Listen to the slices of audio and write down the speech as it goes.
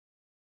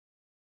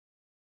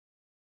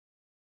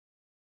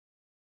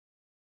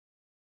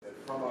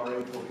from our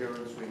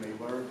incoherence we may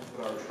learn to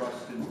put our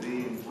trust in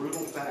thee, and brutal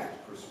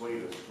fact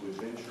persuade us to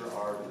adventure,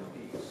 art,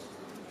 and peace.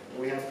 And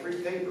we have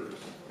three papers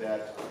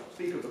that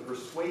speak of the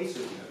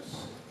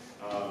persuasiveness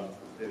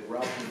that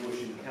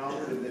Rauschenbusch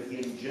encountered and that he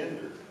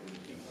engendered in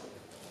people.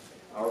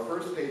 Our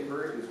first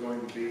paper is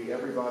going to be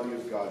Everybody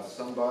is God's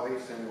Somebody,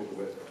 Samuel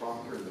DeWitt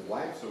Proctor and the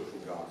Black Social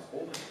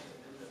Gospel,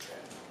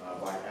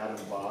 by Adam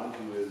Bond,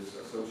 who is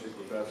Associate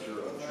Professor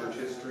of Church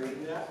History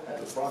at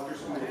the Proctor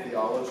School of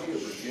Theology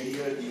of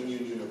Virginia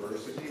Union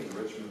University in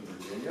Richmond,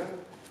 Virginia,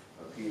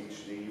 a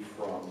PhD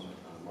from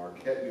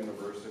Marquette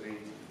University,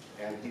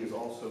 and he is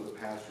also the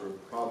pastor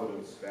of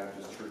Providence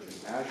Baptist Church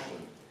in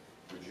Ashland,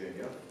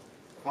 Virginia.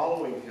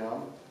 Following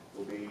him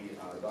will be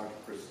Dr.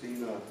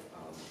 Christina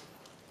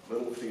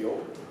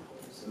Littlefield,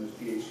 whose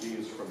PhD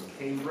is from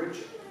Cambridge,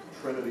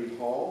 Trinity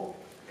Hall,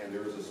 and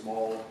there is a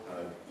small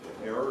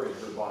error in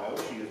her bio.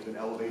 She has been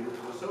elevated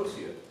to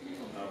associate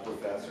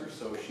professor,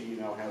 so she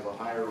now has a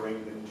higher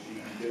rank than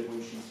she did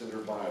when she sent her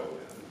bio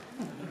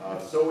in.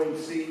 Sowing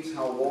seeds,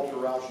 how Walter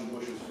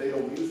Rauschenbusch's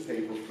fatal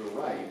newspaper for the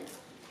right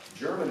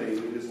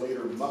germinated his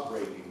later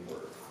muckraking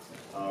work.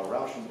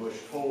 Rauschenbusch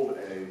told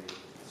a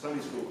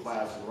Sunday school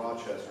class in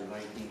Rochester in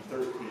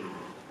 1913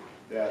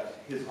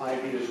 that his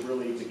ideas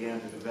really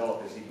began to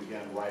develop as he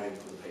began writing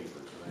for the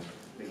papers, and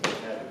I think that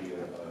had to be a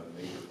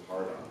major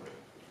part of it.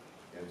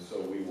 And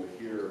so we will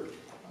hear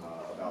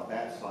about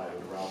that side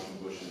of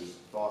Rauschenbusch's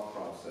thought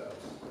process.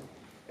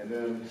 And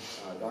then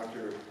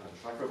Dr.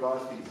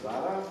 Chakravarti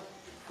Zada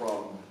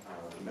from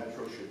the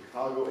Metro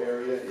Chicago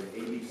area in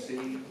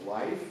ABC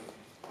Life.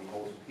 He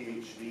holds a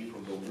PhD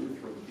from the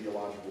Lutheran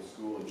Theological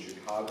School in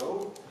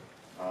Chicago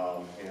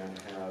and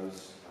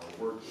has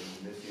worked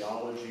in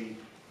missiology,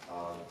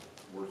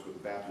 works with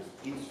the Baptist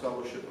Peace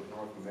Fellowship of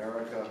North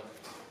America,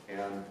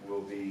 and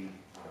will be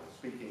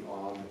speaking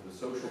on the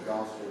social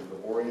gospel of the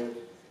Orient,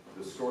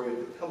 the story of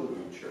the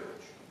Telugu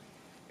church.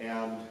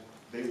 And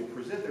they will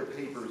present their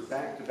papers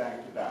back to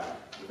back to back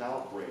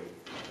without break.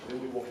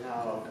 Then we will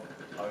have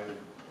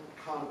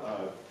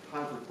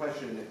time for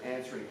question and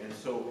answering. And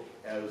so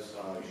as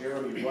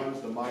Jeremy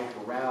runs the mic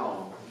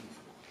around,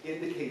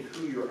 indicate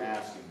who you're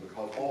asking,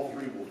 because all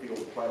three will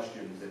field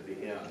questions at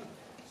the end.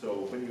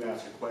 So when you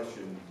ask a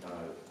question,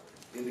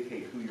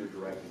 indicate who you're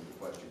directing the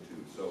question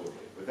to. So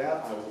with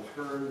that, I will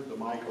turn the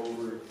mic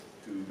over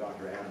to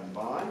Dr. Adam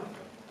Bond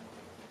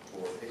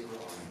for a paper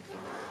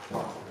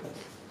on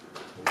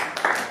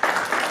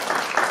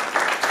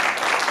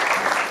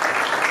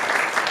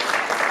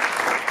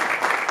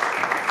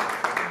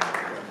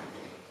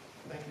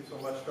Thank you so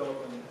much, Philip,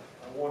 and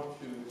I want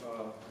to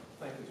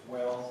thank as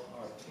well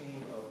our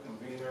team of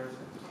conveners.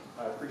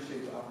 I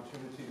appreciate the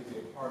opportunity to be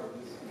a part of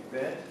this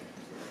event,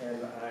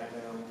 and I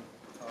am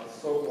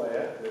so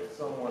glad that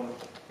someone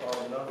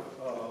thought enough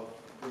of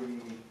the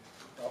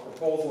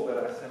proposal that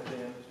I sent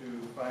in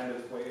to find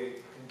its way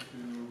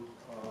into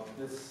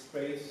this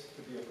space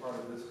to be a part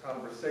of this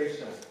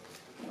conversation.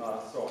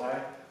 So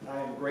I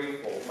am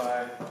grateful.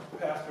 My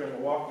pastor in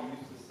Milwaukee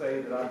used to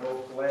say that I'm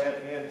both glad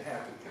and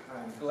happy.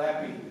 I'm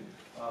glappy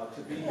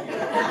to be here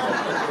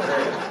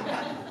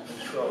today.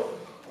 So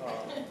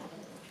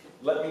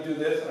let me do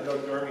this. I know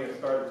Jeremy has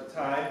started the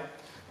time.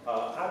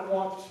 I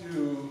want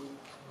to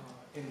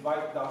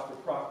invite Dr.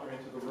 Proctor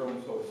into the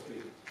room, so to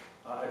speak.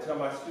 I tell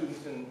my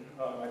students in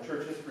my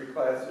church history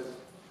classes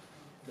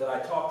that I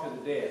talk to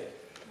the dead,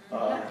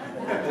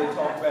 and that they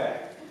talk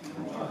back.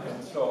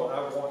 And so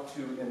I want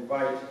to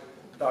invite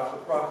Dr.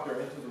 Proctor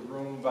into the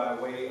room by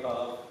way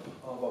of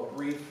a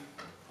brief,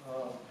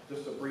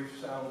 just a brief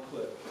sound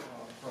clip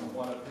from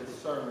one of his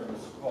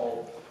sermons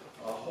called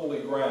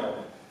Holy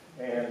Ground.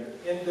 And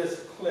in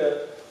this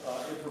clip,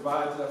 it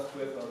provides us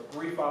with a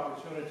brief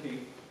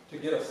opportunity to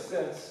get a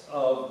sense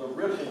of the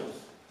ripples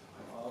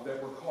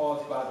that were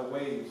caused by the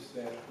waves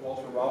that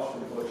Walter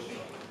Rauschenbusch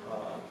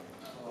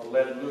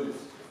let loose.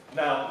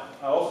 Now,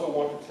 I also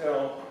want to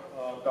tell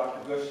Dr.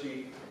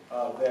 Gushy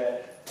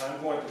that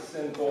I'm going to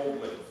sin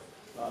boldly.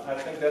 I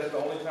think that's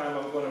the only time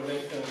I'm going to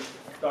mention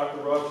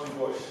Dr.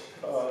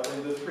 Rauschenbusch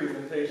in this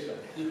presentation.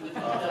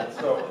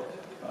 So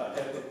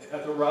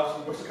at the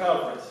Rauschenbusch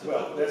conference,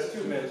 well, that's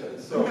two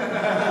mentions. So,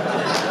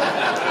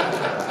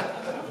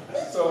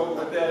 so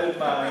with that in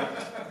mind,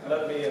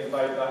 let me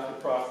invite Dr.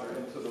 Proctor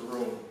into the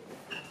room.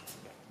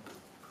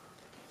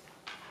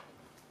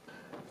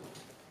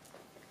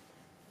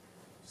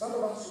 Some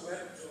of us who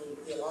went to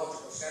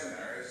theological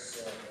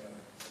seminaries in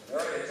the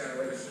earlier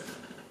generation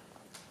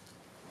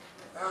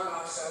found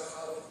ourselves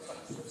out of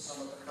touch with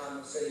some of the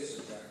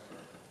conversations that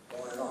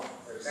were going on.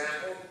 For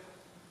example,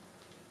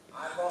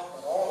 I thought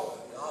that all of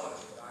the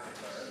theology that I had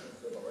learned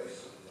was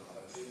liberation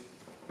theology.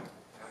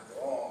 After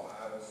all,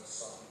 I was the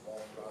son of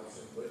Walter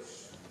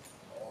Rasuchenbusch and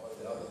all of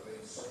the other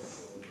great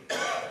social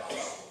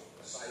gospel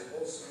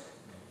disciples.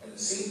 And it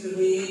seemed to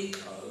me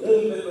a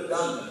little bit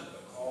redundant to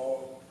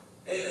call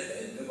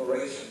anything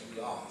liberation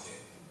theology.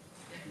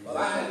 But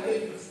I had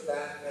papers for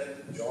that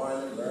and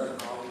joined and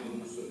learned how to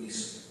use the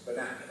recent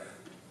vernacular.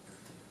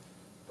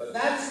 But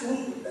that's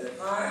movement that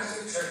finds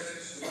the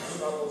churches whose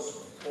struggles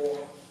with the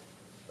poor,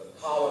 the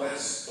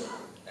powerless,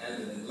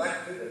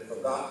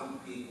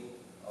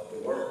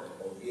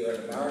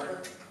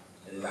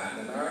 in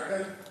Latin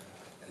America,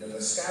 and in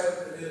the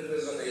scattered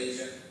communities of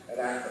Asia and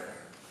Africa.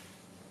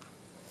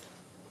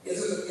 It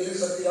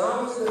is a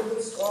theology that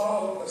puts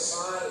God on the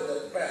side of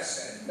the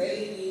oppressed, and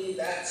maybe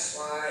that's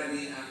why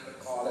we have to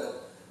call it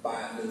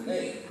by a new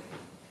name.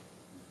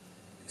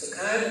 It's a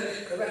kind of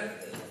a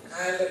corrective, a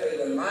kind of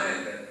a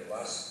reminder to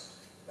us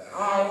that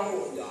our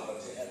old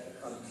theology has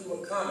become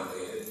too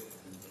accommodated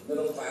to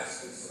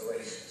middle-class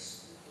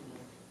considerations.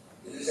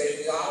 It is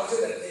a theology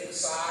that takes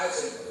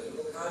sides in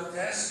political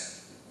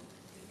contest.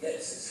 It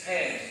gets its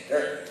hands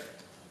dirty.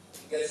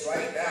 It gets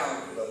right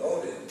down to the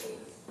voting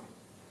booth.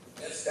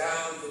 It gets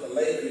down to the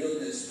labor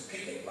union's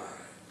picket line,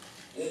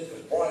 into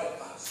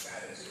boycott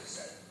strategies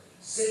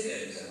and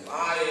sit-ins and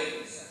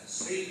lie-ins and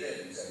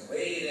sleep-ins and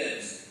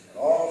wade-ins and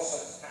all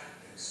such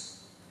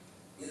tactics.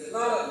 It is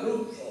not a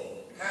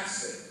neutral,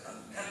 passive,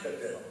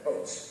 contemplative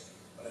approach,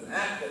 but an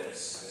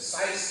activist,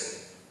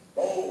 decisive,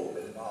 bold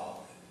involvement.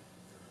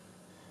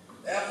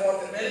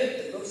 Therefore, to many,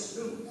 it looks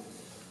new.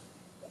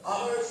 To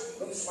others,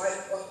 it looks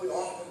like what we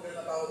often been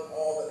about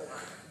all the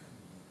time.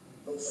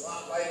 It looks a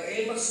lot like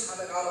Amos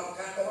coming out of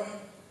Tekoa,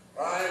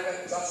 crying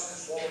that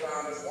justice roll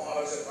down his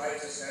waters of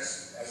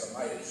righteousness as a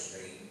mighty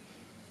stream.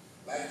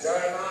 Like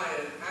Jeremiah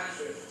in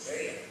Pastor's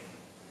jail,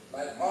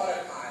 like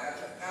Mordecai at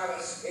the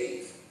palace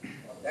gate,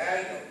 or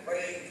Daniel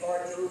praying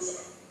toward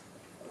Jerusalem,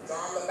 or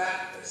John the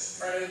Baptist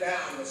turning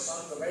down the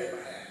sons of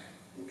Abraham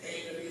who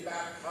came to be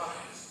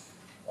baptized,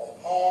 or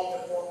Paul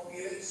before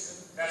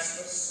Felix and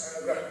Festus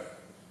and Agrippa.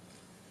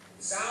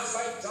 It sounds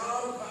like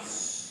John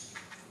Huss,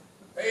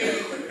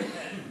 failing to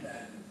repent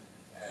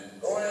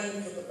and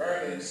going to the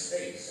burning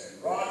states,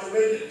 and Roger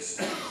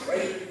Williams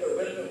braving the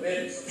winter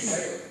winds of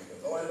Salem to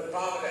go into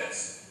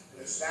Providence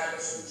to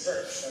establish a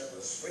church that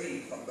was free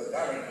from the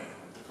government.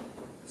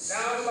 It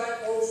sounds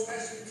like those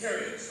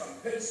Presbyterians from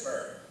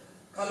Pittsburgh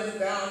coming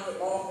down to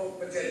Norfolk,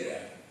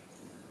 Virginia,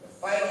 to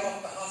fight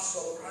off the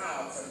hostile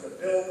crowds and to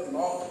build the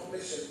Norfolk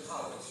Mission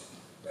College,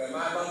 where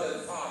my mother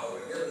and father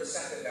were given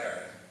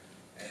secondary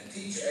and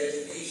teacher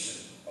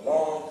education a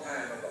long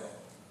time ago.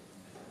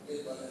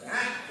 It was an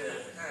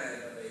active kind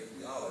of a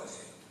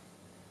theology.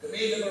 To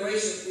me,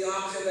 liberation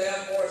theology,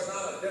 therefore, is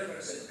not a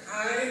difference in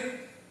kind,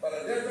 but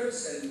a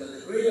difference in the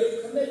degree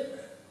of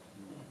commitment.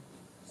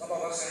 Some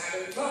of us are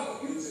having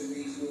trouble using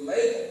these new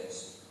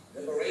labels,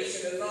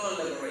 liberation and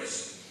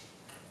non-liberation.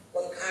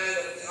 What kind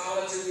of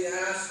theology, we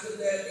ask, could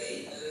there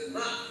be that is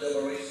not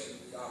liberation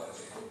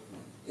theology?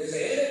 Is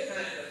there any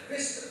kind of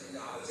Christian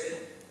theology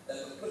that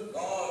would put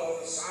God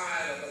on the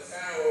side of the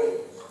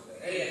Pharaohs,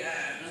 and the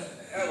Ahabs, and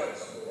the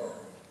Herods of the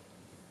world?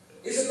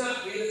 Is it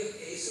not really the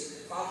case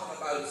that we're talking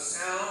about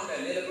sound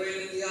and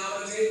integrated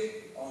theology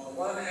on the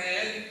one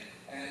hand,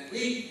 and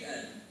weak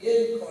and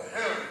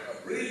incoherent,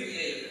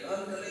 abbreviated and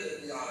uncommitted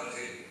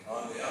theology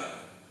on the other?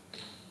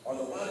 On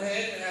the one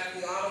hand, we have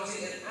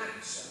theology in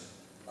action,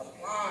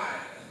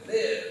 applied and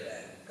lived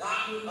and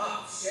gotten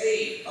up,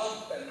 shaved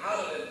up and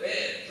out of the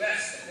bed,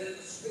 dressed and in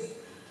the street,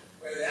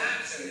 where the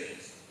action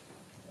is.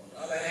 On the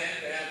other hand,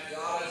 we have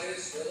theology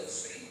still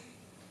asleep,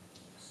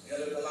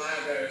 still in the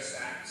library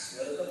stacks,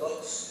 still in the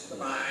books, in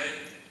the mind,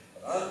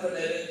 but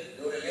uncommitted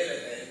to doing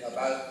anything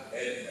about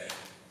anything.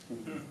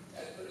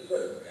 That's pretty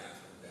good for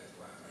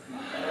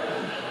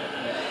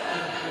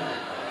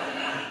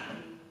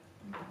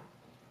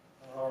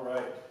All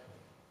right.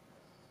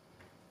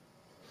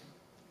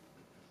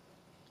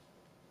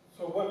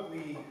 So what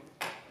we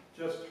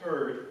just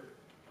heard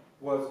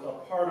was a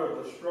part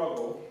of the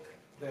struggle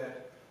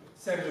that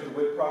Senator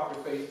DeWitt Proctor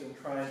faced in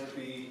trying to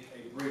be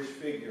a bridge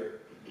figure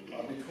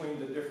between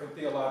the different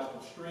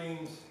theological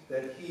streams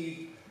that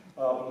he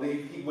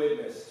believed he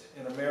witnessed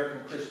in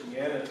American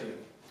Christianity.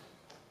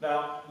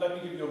 Now, let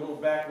me give you a little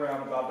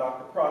background about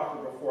Dr.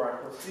 Proctor before I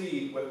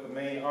proceed with the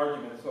main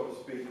argument, so to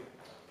speak.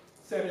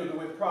 Samuel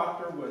DeWitt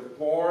Proctor was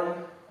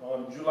born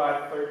on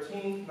July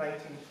 13,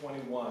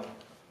 1921.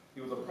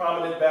 He was a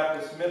prominent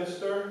Baptist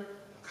minister,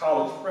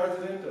 college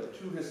president of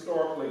 2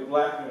 historically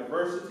black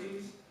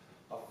universities,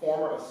 a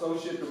former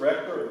associate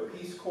director of the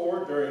Peace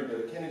Corps during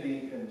the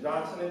Kennedy and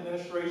Johnson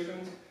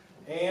administrations,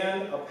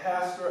 and a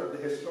pastor of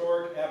the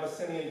historic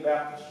Abyssinian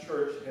Baptist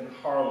Church in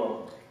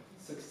Harlem,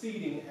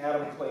 succeeding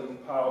Adam Clayton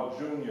Powell,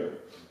 Jr.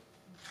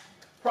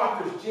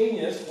 Proctor's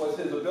genius was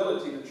his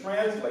ability to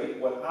translate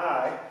what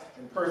I,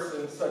 and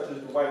persons such as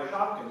Dwight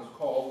Hopkins,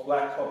 call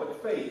black public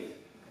faith.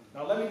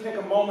 Now let me take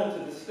a moment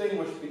to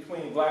distinguish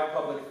between black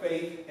public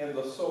faith and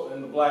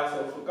the black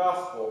social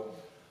gospel.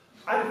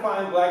 I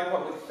define black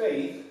public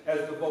faith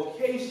as the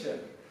vocation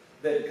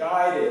that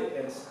guided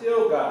and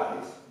still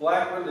guides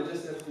black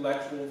religious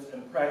intellectuals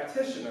and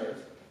practitioners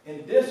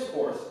in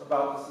discourse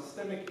about the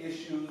systemic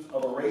issues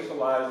of a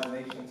racialized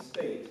nation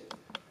state.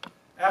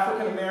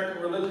 African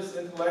American religious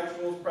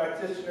intellectuals,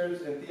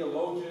 practitioners, and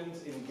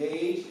theologians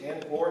engaged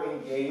and/or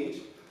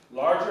engage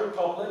larger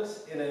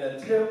publics in an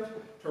attempt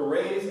to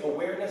raise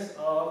awareness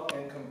of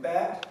and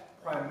combat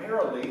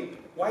primarily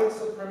white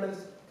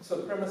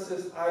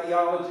supremacist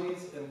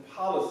ideologies and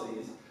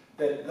policies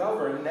that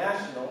govern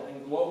national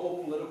and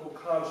global political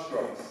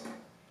constructs.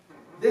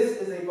 This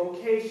is a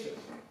vocation,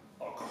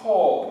 a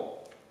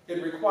call,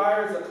 It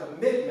requires a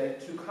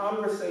commitment to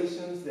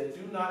conversations that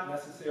do not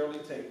necessarily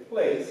take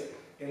place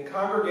in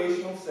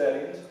congregational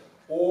settings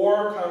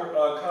or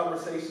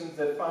conversations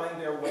that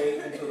find their way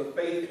into the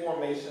faith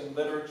formation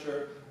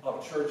literature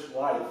of church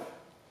life.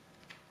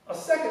 A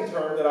second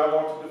term that I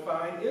want to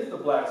define is the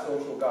Black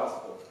social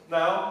gospel.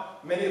 Now,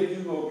 many of you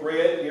who have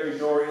read Gary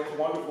Dorian's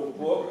wonderful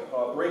book,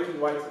 Breaking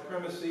White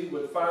Supremacy,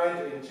 would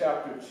find in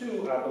chapter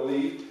 2, I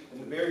believe, in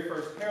the very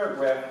first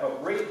paragraph, a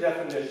great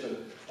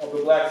definition of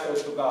the Black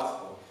social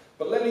gospel.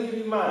 But let me give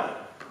you mine.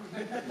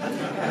 The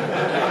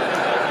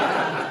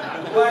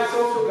Black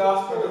social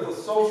gospel is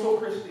a social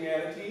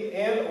Christianity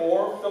and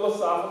or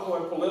philosophical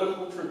and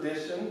political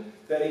tradition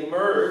that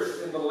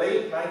emerged in the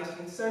late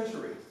 19th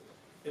century.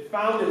 It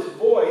found its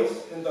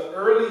voice in the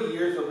early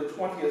years of the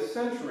 20th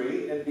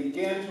century and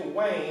began to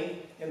wane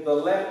in the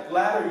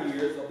latter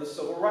years of the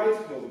civil rights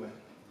movement.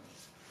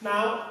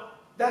 Now,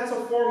 that's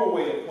a formal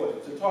way to put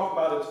it, to talk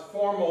about its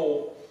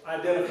formal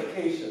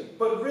identification.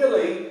 But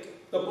really,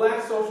 the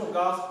Black social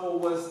gospel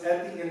was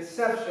at the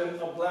inception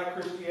of Black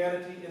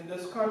Christianity in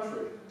this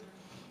country.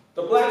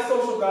 The Black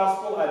social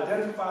gospel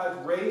identifies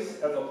race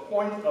as a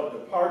point of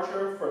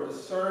departure for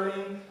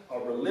discerning a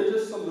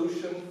religious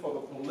solution for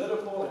the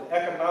political and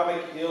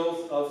economic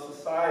ills of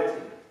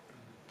society.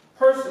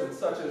 Persons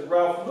such as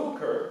Ralph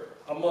Luker,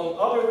 among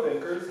other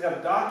thinkers,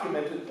 have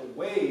documented the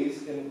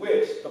ways in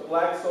which the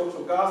Black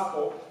social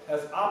gospel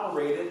has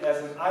operated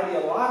as an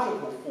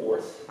ideological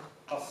force,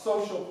 a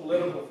social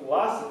political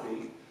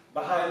philosophy,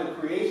 behind the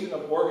creation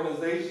of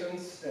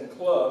organizations and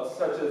clubs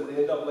such as the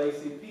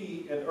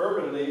NAACP and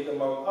Urban League,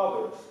 among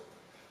others.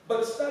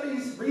 But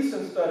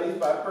recent studies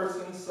by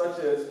persons such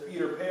as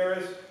Peter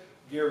Parrish,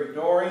 Gary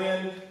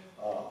Dorian,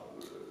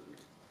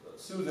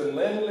 Susan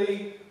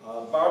Lindley,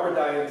 Barbara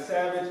Diane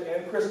Savage,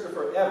 and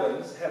Christopher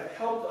Evans have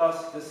helped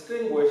us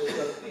distinguish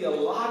the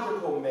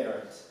theological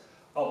merits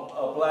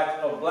of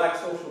Black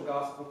social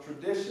gospel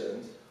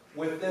traditions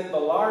within the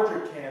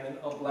larger canon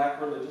of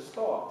Black religious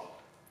thought.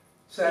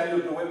 Samuel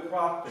DeWitt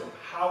Proctor,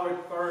 Howard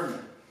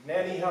Thurman,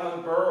 Nannie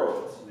Helen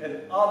Burroughs,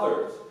 and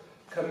others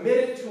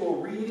committed to a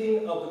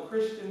reading of the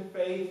Christian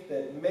faith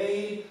that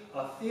made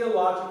a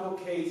theological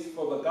case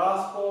for the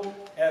gospel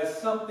as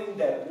something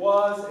that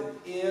was and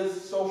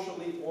is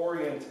socially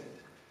oriented.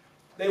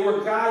 They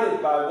were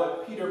guided by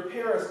what Peter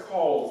Parrish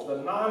calls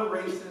the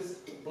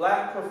non-racist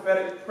Black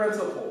prophetic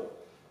principle.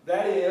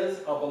 That is,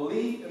 a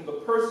belief in the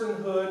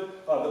personhood,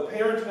 the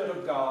parenthood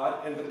of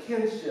God, and the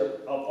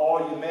kinship of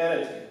all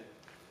humanity.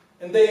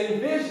 And they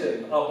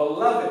envisioned a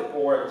beloved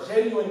or a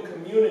genuine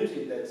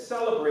community that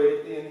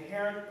celebrated the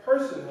inherent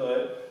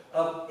personhood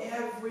of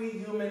every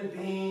human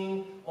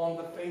being on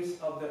the face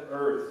of the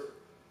earth.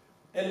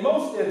 In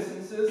most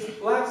instances,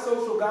 Black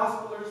social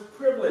gospelers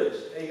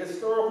privileged a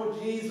historical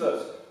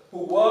Jesus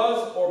who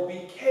was or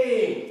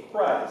became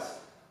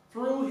Christ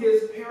through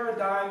his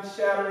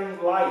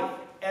paradigm-shattering life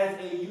as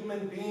a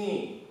human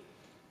being.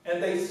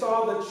 And they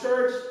saw the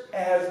church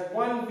as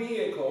one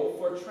vehicle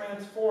for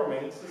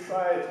transforming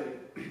society.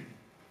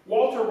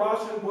 Walter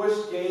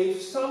Rasuchenbusch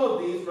gave some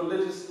of these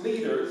religious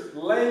leaders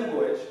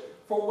language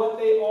for what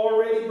they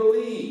already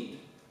believed,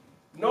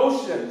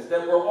 notions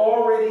that were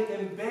already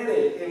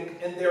embedded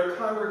in their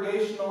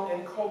congregational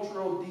and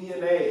cultural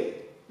DNA.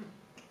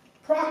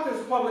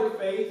 Proctor's public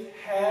faith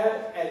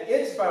had at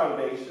its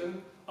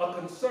foundation a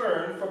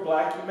concern for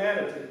Black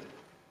humanity.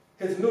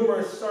 His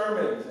numerous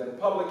sermons and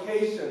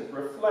publications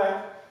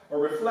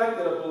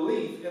reflected a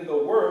belief in the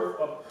worth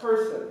of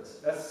persons,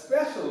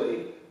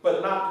 especially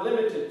but not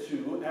limited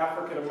to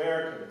African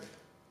Americans.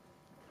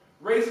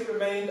 Race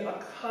remained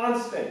a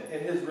constant in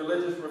his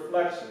religious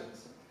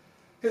reflections.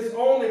 His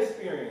own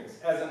experience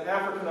as an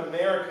African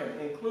American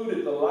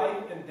included the life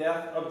and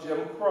death of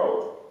Jim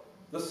Crow,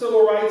 the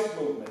Civil Rights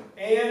Movement,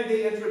 and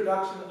the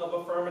introduction of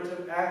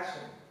affirmative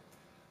action.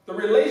 The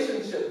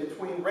relationship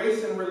between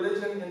race and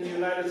religion in the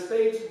United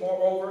States,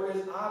 moreover,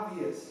 is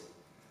obvious.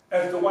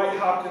 As DeWitt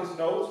Hopkins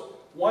notes,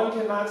 one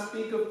cannot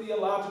speak of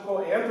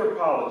theological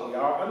anthropology,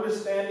 our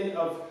understanding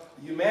of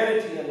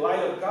humanity in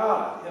light of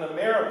God in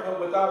America,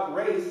 without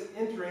race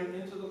entering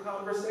into the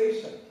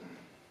conversation.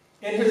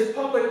 In his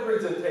public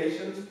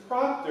presentations,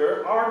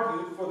 Proctor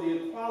argued for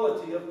the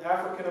equality of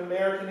African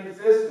American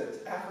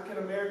existence, African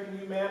American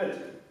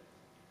humanity.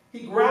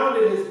 He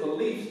grounded his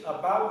beliefs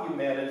about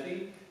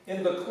humanity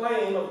in the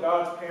claim of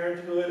God's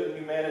parenthood and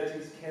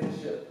humanity's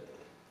kinship.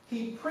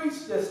 He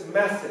preached this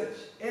message: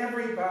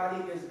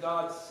 everybody is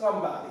God's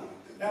somebody.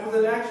 That was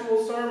an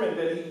actual sermon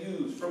that he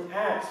used from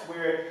Acts,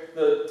 where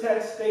the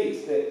text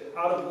states that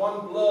out of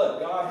one blood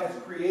God has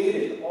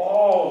created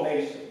all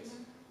nations.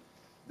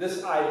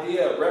 This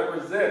idea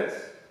represents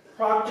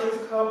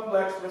Proctor's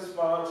complex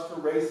response to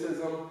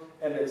racism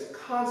and its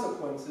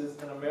consequences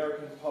in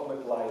American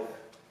public life.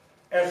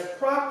 As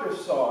Proctor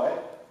saw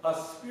it, a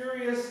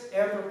spurious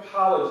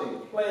anthropology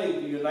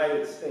plagued the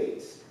United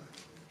States.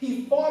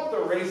 He fought the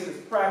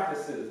racist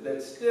practices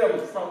that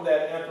stemmed from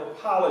that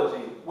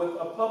anthropology with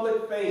a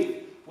public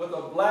faith, with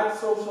a Black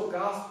social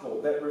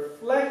gospel that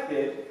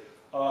reflected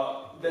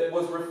that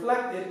was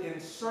reflected in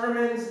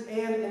sermons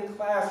and in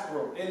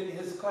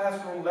his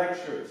classroom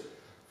lectures.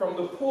 From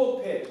the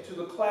pulpit to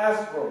the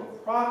classroom,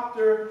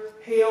 Proctor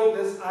hailed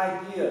this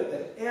idea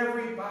that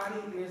everybody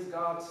is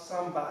God's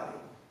somebody.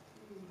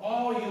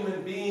 All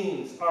human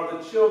beings are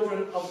the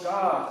children of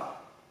God.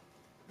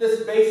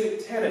 This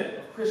basic tenet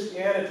of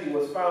Christianity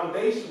was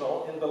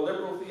foundational in the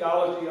liberal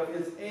theology of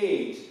his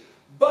age,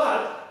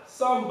 but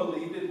some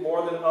believed it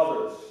more than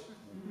others.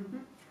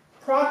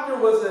 Proctor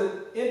was an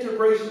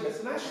integrationist,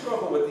 and I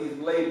struggle with these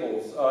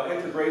labels,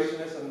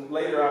 integrationist, and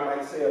later I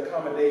might say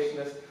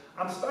accommodationist.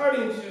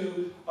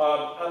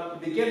 I'm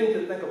beginning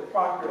to think of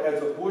Proctor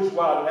as a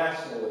bourgeois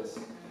nationalist.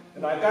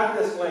 And I got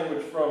this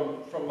language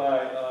from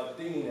my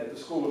dean at the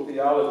School of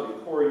Theology,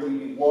 Corey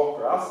D.B.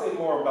 Walker. I'll say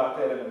more about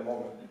that in a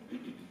moment.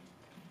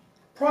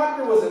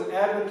 Proctor was an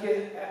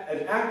advocate, an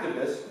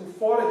activist who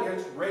fought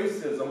against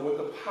racism with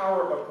the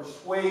power of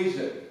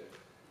persuasion.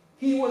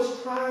 He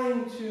was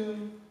trying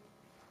to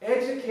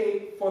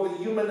educate for the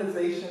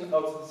humanization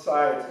of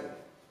society.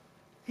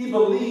 He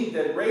believed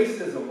that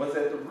racism was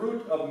at the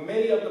root of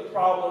many of the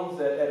problems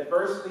that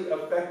adversely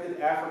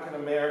affected African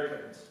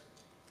Americans.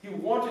 He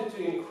wanted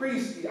to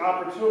increase the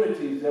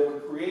opportunities that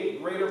would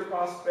create greater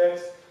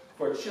prospects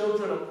for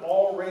children of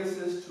all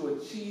races to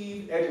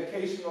achieve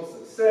educational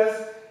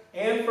success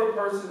and for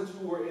persons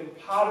who were in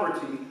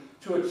poverty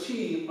to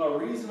achieve a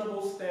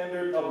reasonable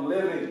standard of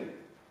living.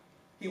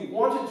 He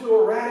wanted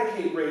to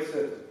eradicate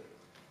racism.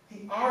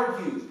 He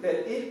argued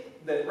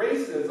that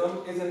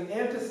racism is an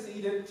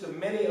antecedent to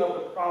many of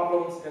the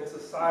problems in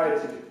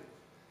society.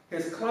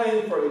 His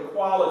claim for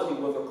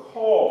equality was a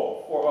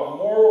call for a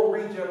moral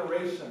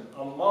regeneration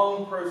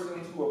among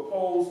persons who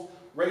opposed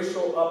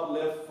racial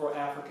uplift for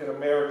African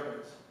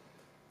Americans.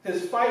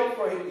 His fight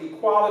for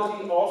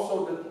equality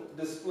also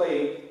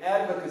displayed the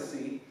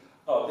advocacy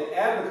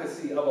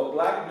of a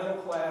black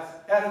middle-class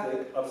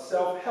ethic of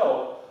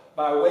self-help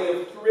by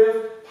way of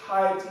thrift,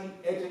 piety,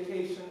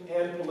 education,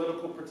 and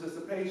political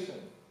participation.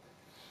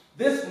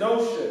 This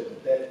notion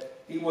that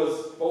he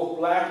was both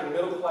black and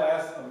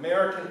middle-class,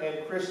 American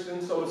and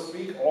Christian, so to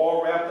speak,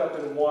 all wrapped up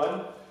in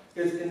one,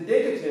 is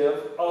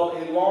indicative of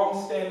a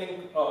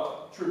long-standing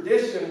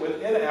tradition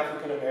within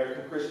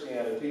African-American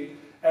Christianity,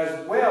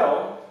 as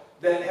well,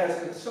 that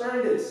has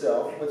concerned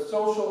itself with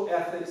social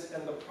ethics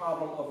and the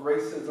problem of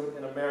racism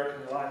in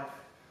American life.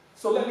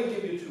 So let me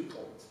give you 2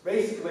 points.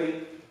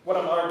 Basically, what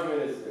I'm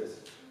arguing is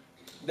this: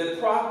 that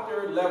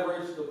Proctor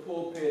leveraged the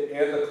pulpit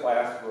and the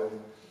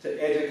classroom to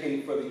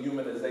educate for the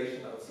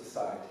humanization of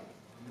society.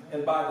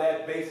 And by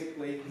that,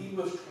 basically, he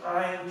was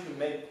trying to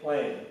make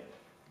plain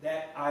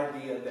that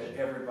idea that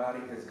everybody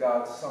is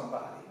God's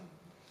somebody.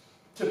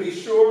 To be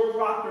sure,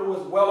 Proctor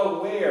was well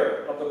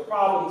aware of the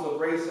problems of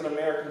race in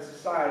American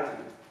society.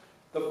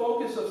 The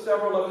focus of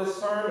several of his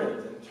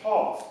sermons and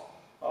talks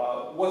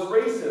was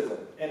racism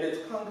and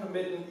its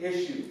concomitant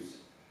issues.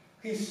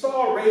 He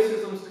saw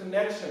racism's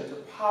connection to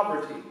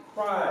poverty,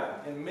 crime,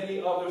 and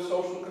many other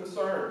social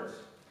concerns.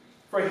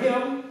 For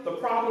him, the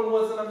problem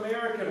was an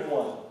American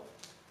one.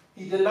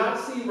 He did not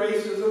see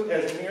racism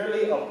as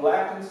merely a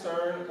black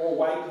concern or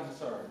white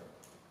concern.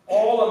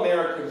 All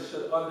Americans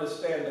should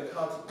understand the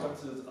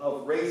consequences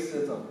of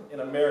racism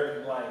in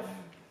American life.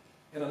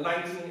 In a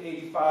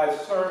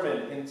 1985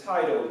 sermon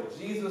entitled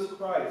 "Jesus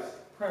Christ,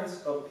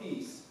 Prince of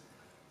Peace,"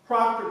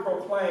 Proctor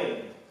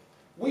proclaimed,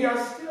 "We are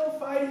still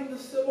fighting the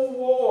Civil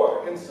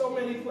War in so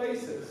many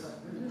places.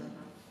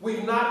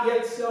 We've not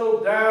yet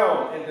settled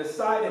down and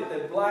decided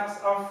that blacks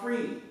are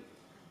free,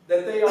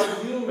 that they are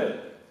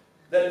human,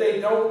 that they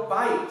don't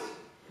bite,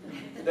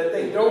 that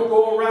they don't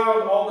go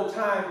around all the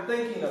time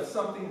thinking of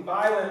something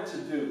violent to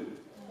do.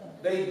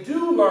 They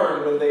do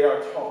learn when they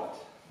are taught.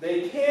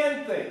 They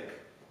can think.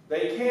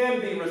 They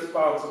can be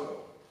responsible.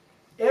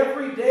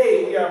 Every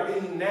day we are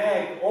being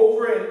nagged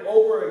over and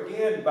over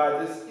again by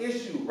this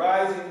issue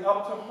rising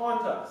up to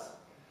haunt us.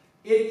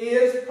 It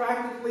is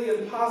practically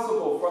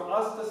impossible for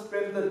us to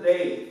spend the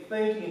day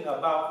thinking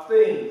about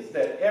things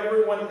that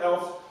everyone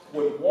else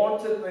would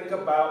want to think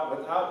about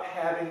without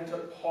having to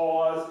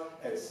pause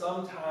at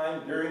some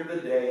time during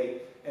the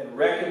day and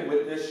reckon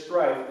with this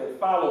strife that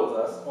follows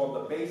us on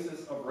the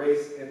basis of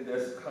race in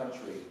this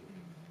country.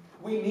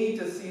 We need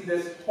to see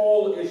this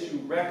whole issue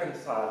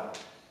reconciled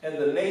and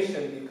the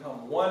nation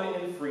become one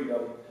in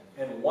freedom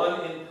and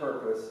one in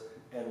purpose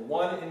and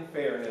one in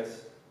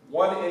fairness,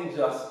 one in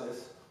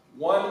justice,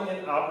 one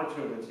in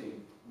opportunity,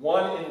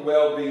 one in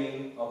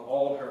well-being of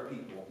all her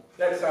people."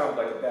 That sounds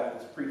like a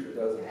Baptist preacher,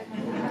 doesn't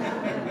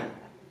it?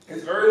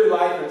 His early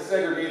life in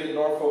segregated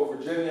Norfolk,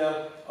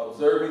 Virginia,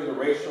 observing the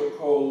racial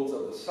codes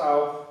of the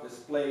South,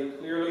 displayed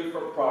clearly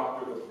for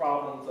Proctor the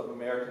problems of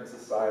American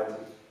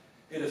society.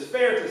 It is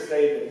fair to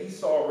say that he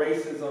saw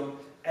racism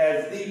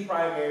as the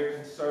primary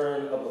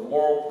concern of the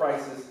moral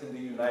crisis in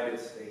the United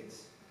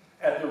States.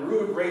 At the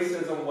root of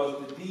racism was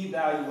the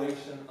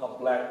devaluation of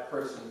black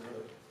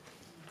personhood.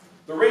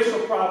 The racial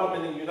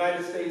problem in the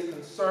United States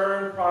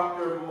concerned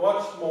Proctor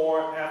much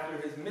more after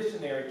his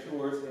missionary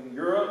tours in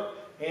Europe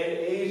and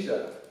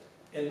Asia.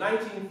 In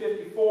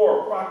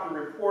 1954, Proctor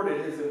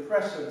reported his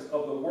impressions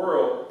of the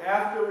world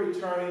after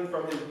returning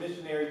from his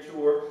missionary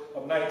tour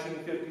of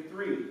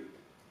 1953.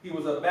 He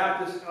was a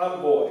Baptist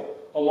envoy,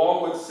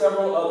 along with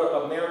several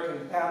other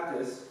American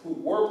Baptists who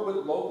worked with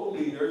local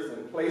leaders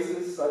in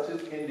places such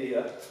as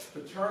India to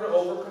turn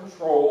over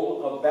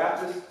control of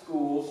Baptist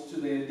schools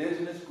to the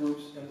indigenous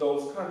groups in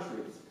those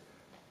countries.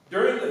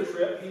 During the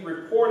trip, he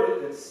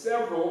reported that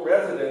several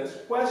residents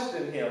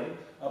questioned him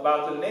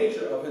about the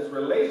nature of his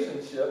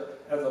relationship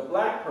as a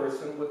black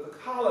person with the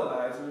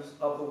colonizers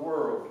of the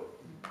world.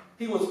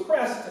 He was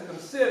pressed to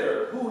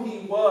consider who he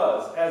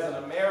was as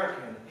an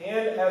American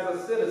and as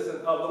a citizen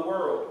of the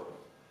world.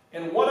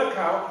 In one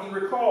account, he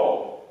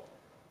recalled,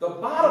 "The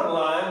bottom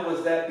line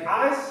was that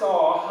I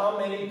saw how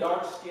many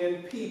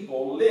dark-skinned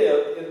people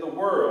lived in the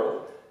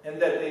world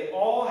and that they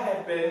all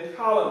had been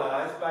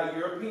colonized by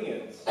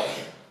Europeans.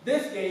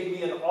 This gave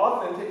me an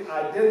authentic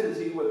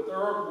identity with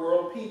third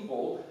world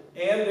people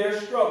and their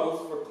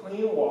struggles for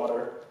clean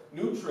water,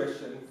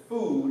 nutrition,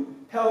 food,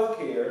 health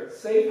care,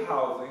 safe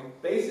housing,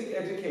 basic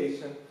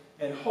education,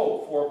 and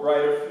hope for a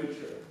brighter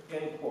future,"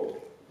 end quote.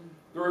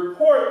 The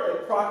report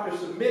that Proctor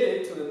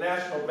submitted to the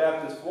National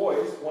Baptist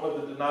Voice, one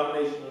of the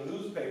denominational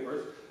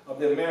newspapers of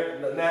the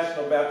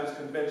National Baptist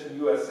Convention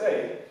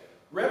USA,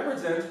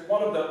 represents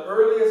one of the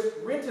earliest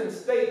written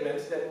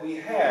statements that we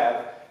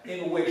have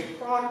in which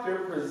Proctor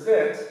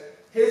presented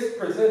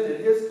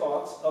his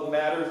thoughts of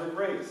matters of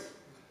race.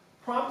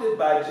 Prompted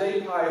by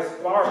J. Pius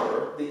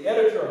Barber, the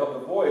editor of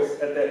The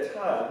Voice at that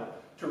time,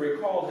 to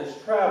recall his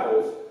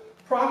travels,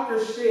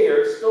 Proctor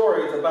shared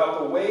stories about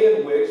the way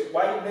in which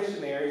white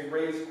missionaries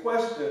raised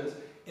questions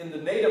in the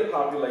native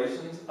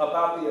populations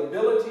about the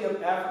ability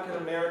of African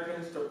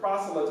Americans to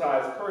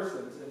proselytize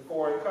persons in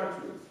foreign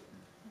countries.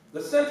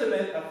 The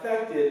sentiment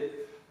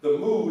affected the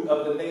mood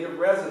of the native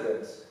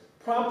residents,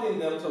 prompting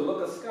them to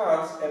look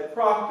askance at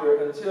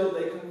Proctor until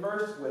they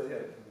conversed with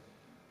him.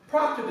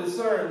 Proctor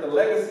discerned the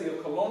legacy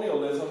of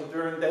colonialism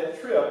during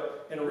that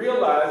trip and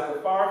realized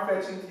the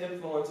far-fetching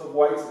influence of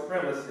white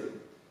supremacy.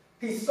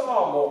 He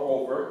saw,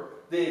 moreover,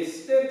 the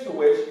extent to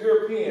which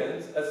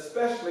Europeans,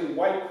 especially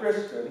white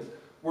Christians,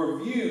 were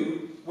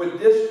viewed with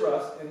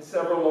distrust in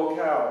several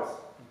locales.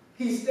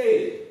 He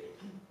stated,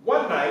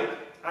 "One night,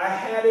 I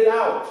had it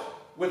out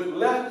with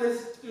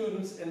leftist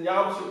students in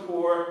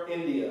Jamshedpur,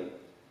 India.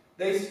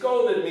 They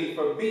scolded me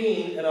for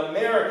being an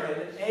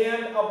American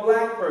and a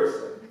black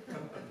person.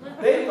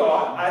 They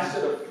thought I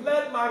should have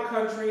fled my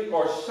country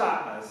or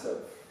shot myself."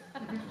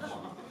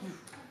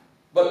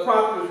 But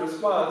Proctor's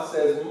response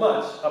says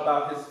much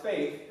about his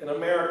faith in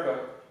America.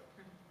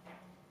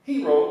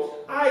 He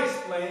wrote, "I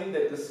explained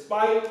that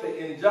despite the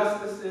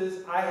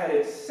injustices, I had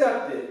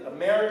accepted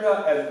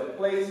America as the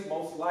place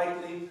most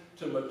likely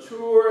to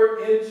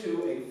mature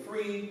into a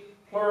free,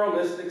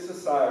 pluralistic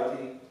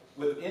society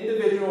with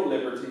individual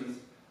liberties,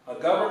 a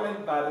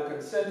government by the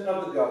consent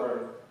of the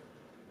governed,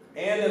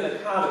 and an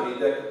economy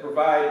that could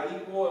provide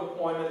equal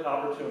employment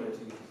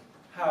opportunities,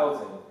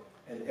 housing,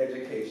 and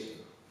education."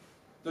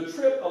 The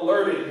trip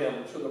alerted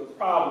him to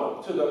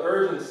the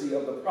urgency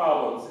of the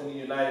problems in the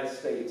United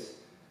States.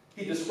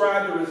 He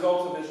described the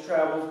results of his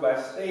travels by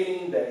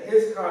stating that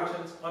his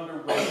conscience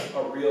underwent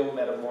a real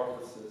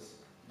metamorphosis.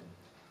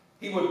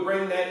 He would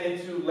bring that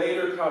into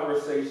later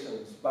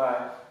conversations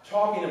by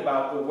talking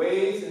about the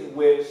ways in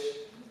which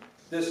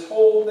this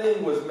whole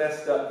thing was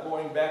messed up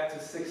going back to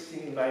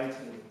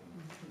 1619.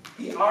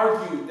 He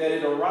argued that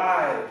it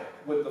arrived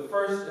with the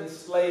first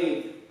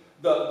enslaved,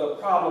 the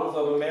problems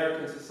of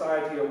American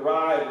society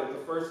arrived with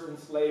the first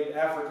enslaved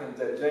Africans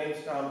at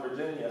Jamestown,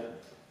 Virginia.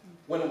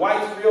 When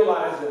whites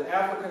realized that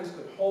Africans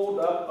could hold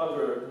up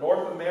under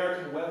North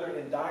American weather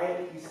and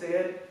diet, he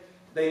said,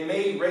 they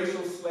made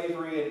racial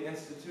slavery an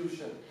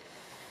institution.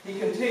 He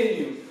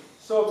continued,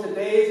 so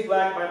today's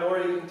black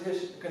minority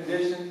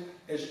condition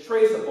is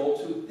traceable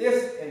to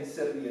this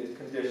incipient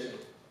condition.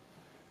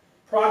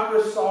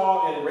 Proctor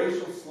saw in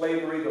racial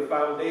slavery the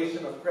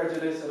foundation of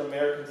prejudice in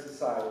American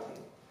society.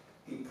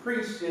 He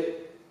preached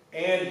it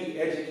and he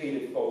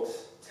educated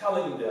folks,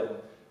 telling them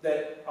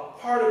that a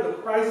part of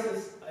the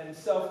crisis and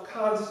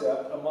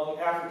self-concept among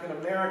African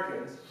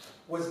Americans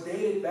was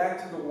dated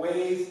back to the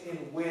ways in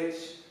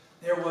which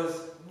there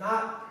was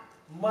not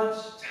much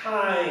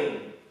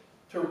time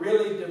to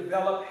really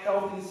develop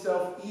healthy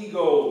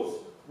self-egos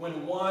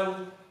when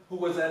one who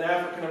was an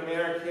African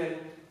American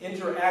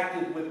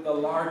interacted with the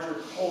larger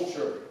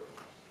culture.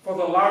 For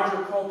the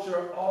larger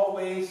culture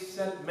always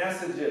sent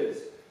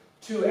messages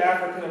to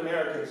African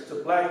Americans, to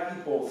black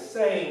people,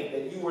 saying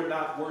that you were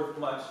not worth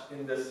much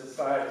in this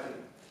society.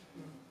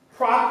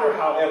 Proctor,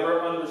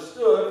 however,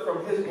 understood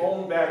from his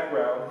own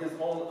background, his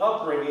own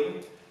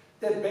upbringing,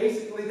 that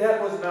basically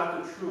that was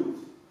not the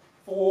truth.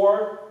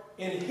 For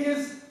in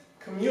his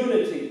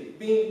community,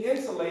 being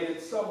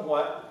insulated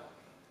somewhat,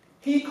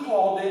 he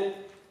called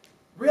it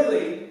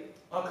really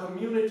a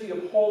community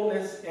of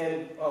wholeness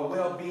and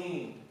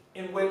well-being,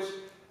 in which,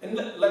 and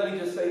let me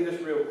just say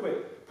this real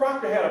quick,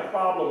 Proctor had a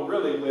problem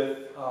really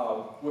with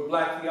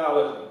black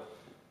theology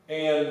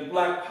and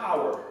black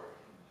power.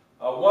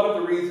 One of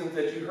the reasons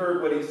that you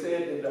heard what he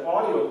said in the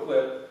audio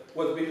clip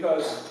was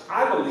because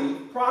I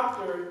believe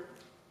Proctor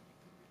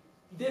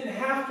didn't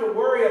have to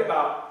worry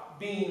about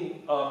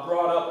being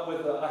brought up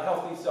with a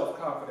healthy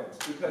self-confidence,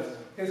 because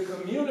his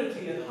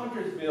community in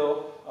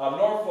Huntersville,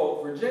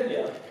 Norfolk,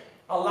 Virginia,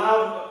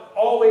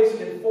 always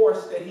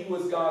enforced that he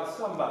was God's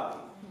somebody.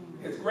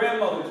 His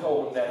grandmother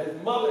told him that.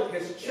 His mother,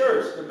 his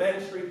church, the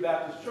Main Street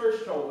Baptist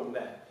Church, told him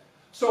that.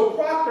 So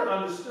Proctor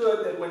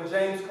understood that when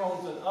James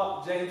Cone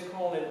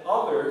and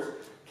others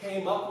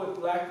came up with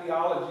black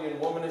theology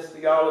and womanist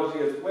theology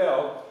as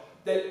well,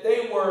 that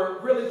they were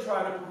really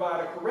trying to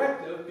provide a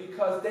corrective,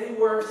 because they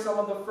were some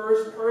of the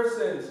first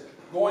persons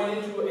going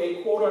into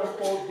a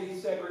quote-unquote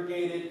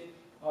desegregated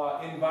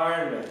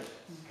environment.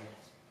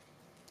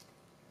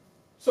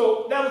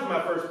 So that was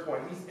my first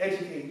point. He's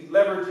educating, he's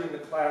leveraging the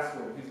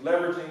classroom, he's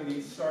leveraging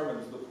these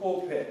sermons, the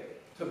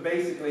pulpit, to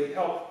basically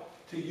help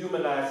to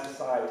humanize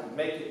society,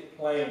 make it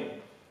plain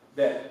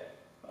that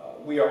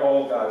we are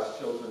all God's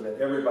children, that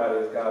everybody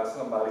is God's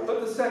somebody.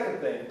 But the second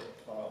thing,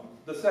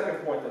 the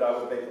second point that I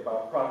would make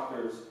about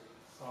Proctor's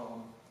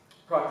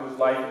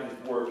life and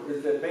his work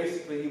is that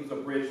basically he was a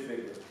bridge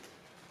figure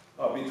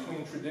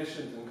between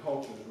traditions and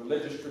cultures,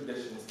 religious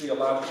traditions,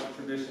 theological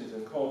traditions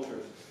and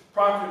cultures.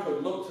 Proctor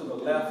could look to the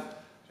left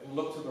and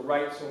look to the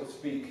right, so to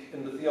speak,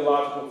 in the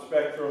theological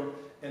spectrum,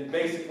 and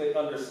basically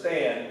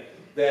understand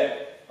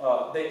that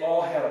they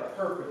all had a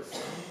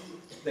purpose.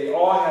 They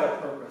all had a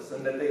purpose,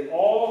 and that they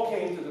all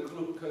came to the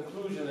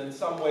conclusion in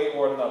some way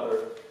or another,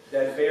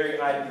 that very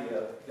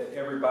idea that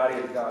everybody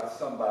is God's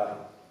somebody.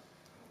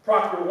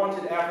 Proctor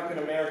wanted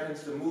African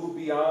Americans to move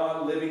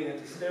beyond living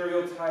into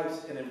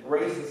stereotypes and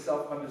embrace a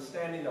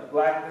self-understanding of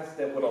blackness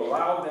that would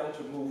allow them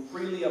to move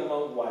freely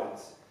among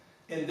whites.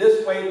 In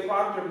this way,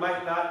 Proctor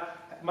might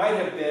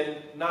have been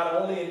not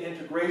only an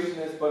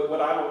integrationist, but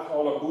what I would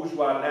call a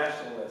bourgeois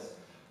nationalist,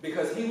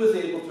 because he was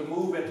able to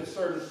move into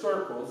certain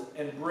circles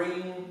and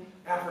bring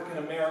African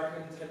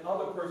Americans and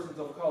other persons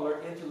of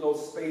color into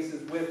those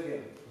spaces with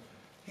him.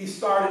 He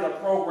started a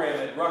program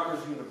at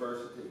Rutgers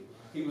University.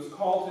 He was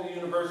called to the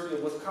University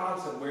of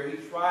Wisconsin, where he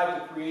tried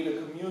to create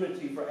a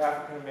community for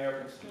African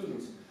American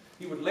students.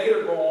 He would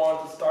later go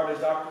on to start a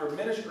Doctor of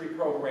Ministry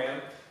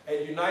program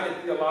at United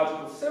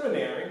Theological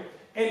Seminary.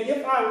 And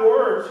if I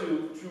were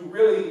to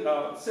really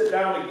sit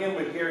down again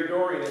with Gary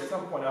Dorian at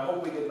some point, I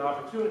hope we get an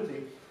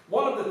opportunity,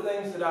 one of the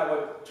things that I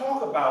would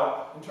talk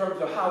about in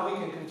terms of how we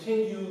can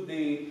continue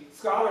the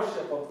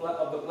scholarship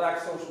of the black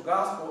social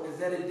gospel is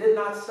that it did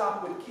not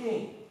stop with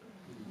King.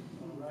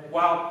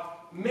 While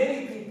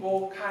many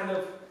people kind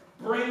of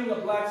bring the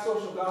black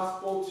social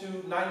gospel to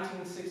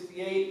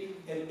 1968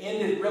 and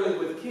end it really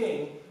with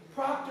King,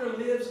 Proctor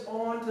lives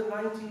on to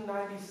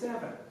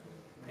 1997.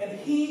 And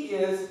he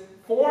is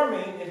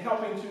forming and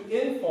helping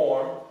to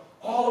inform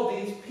all of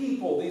these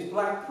people, these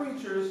black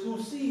preachers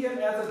who see him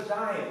as a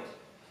giant.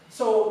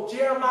 So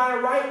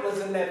Jeremiah Wright was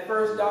in that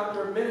first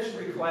Doctor of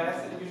Ministry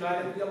class at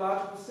United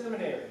Theological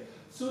Seminary.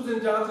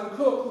 Susan Johnson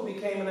Cook, who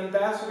became an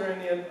ambassador in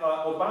the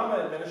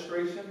Obama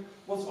administration,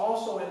 was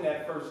also in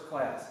that first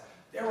class.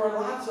 There were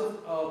lots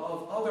of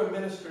other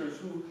ministers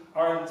who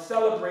are in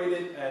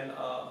celebrated and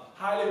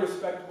highly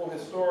respectable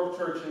historic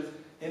churches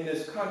in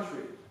this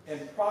country.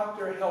 And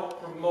Proctor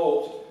helped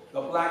promote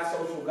the black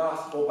social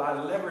gospel by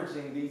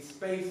leveraging these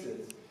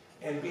spaces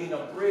and being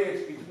a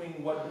bridge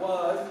between what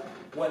was,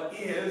 what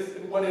is,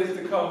 and what is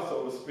to come,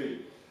 so to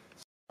speak.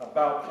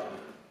 About that,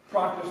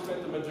 Proctor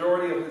spent the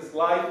majority of his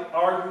life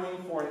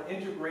arguing for an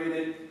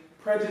integrated,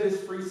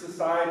 prejudice-free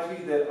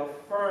society that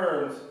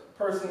affirms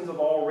persons of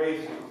all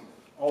races.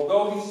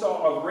 Although he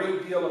saw a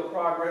great deal of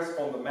progress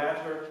on the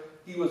matter,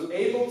 he was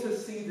able to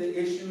see the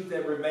issues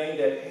that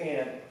remained at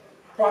hand.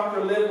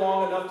 Proctor lived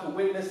long enough to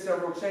witness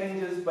several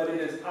changes, but it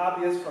is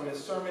obvious from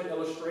his sermon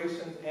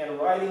illustrations and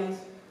writings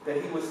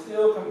that he was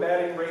still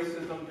combating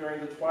racism during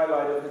the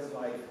twilight of his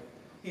life.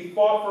 He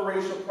fought for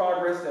racial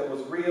progress that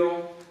was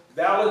real,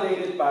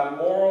 validated by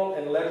moral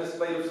and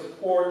legislative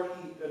support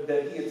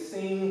that he had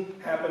seen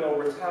happen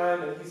over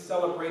time, and he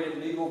celebrated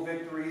legal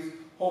victories,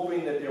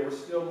 hoping that there was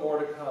still more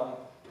to come,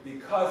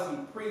 because he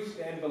preached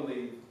and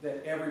believed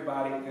that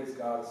everybody is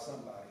God's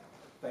somebody.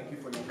 Thank you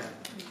for your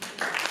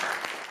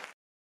time.